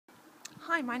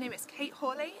Hi, my name is Kate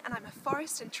Hawley and I'm a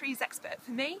forest and trees expert.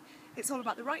 For me, it's all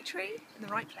about the right tree in the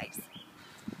right place.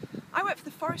 I work for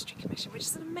the Forestry Commission, which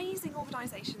is an amazing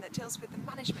organisation that deals with the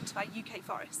management of our UK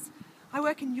forests. I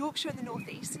work in Yorkshire and the North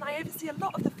East and I oversee a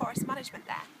lot of the forest management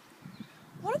there.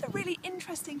 One of the really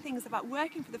interesting things about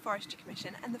working for the Forestry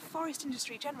Commission and the forest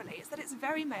industry generally is that it's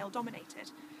very male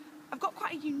dominated. I've got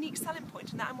quite a unique selling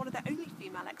point in that I'm one of the only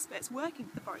female experts working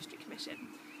for the Forestry Commission.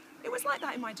 It was like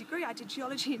that in my degree. I did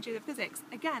geology and geophysics,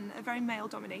 again a very male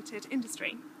dominated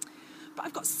industry. But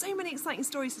I've got so many exciting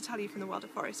stories to tell you from the world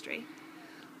of forestry.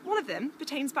 One of them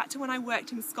pertains back to when I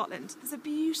worked in Scotland. There's a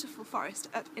beautiful forest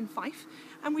up in Fife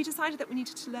and we decided that we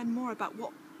needed to learn more about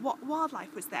what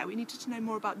wildlife was there. We needed to know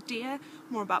more about deer,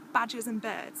 more about badgers and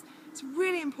birds. It's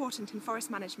really important in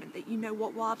forest management that you know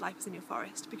what wildlife is in your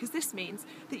forest, because this means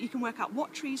that you can work out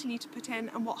what trees you need to put in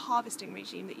and what harvesting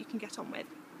regime that you can get on with.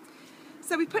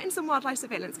 So we put in some wildlife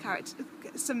surveillance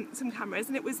some cameras,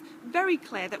 and it was very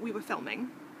clear that we were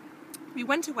filming. We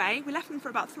went away, we left them for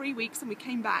about 3 weeks and we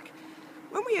came back.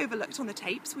 When we overlooked on the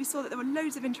tapes, we saw that there were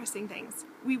loads of interesting things.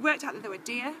 We worked out that there were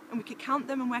deer and we could count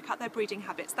them and work out their breeding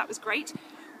habits. That was great.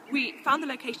 We found the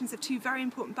locations of 2 very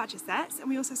important badger sets and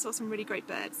we also saw some really great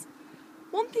birds.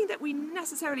 One thing that we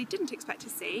necessarily didn't expect to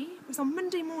see was on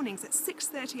Monday mornings at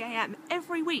 6:30 AM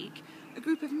every week, a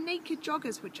group of naked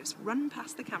joggers would just run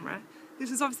past the camera. This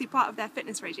is obviously part of their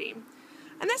fitness regime.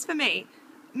 And this, for me,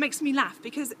 makes me laugh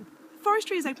because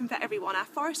forestry is open for everyone. Our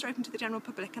forests are open to the general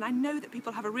public, and I know that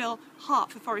people have a real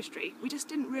heart for forestry. We just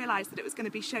didn't realise that it was going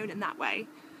to be shown in that way.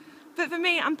 But for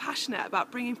me, I'm passionate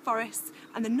about bringing forests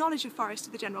and the knowledge of forests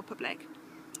to the general public.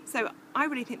 So I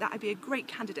really think that I'd be a great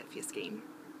candidate for your scheme.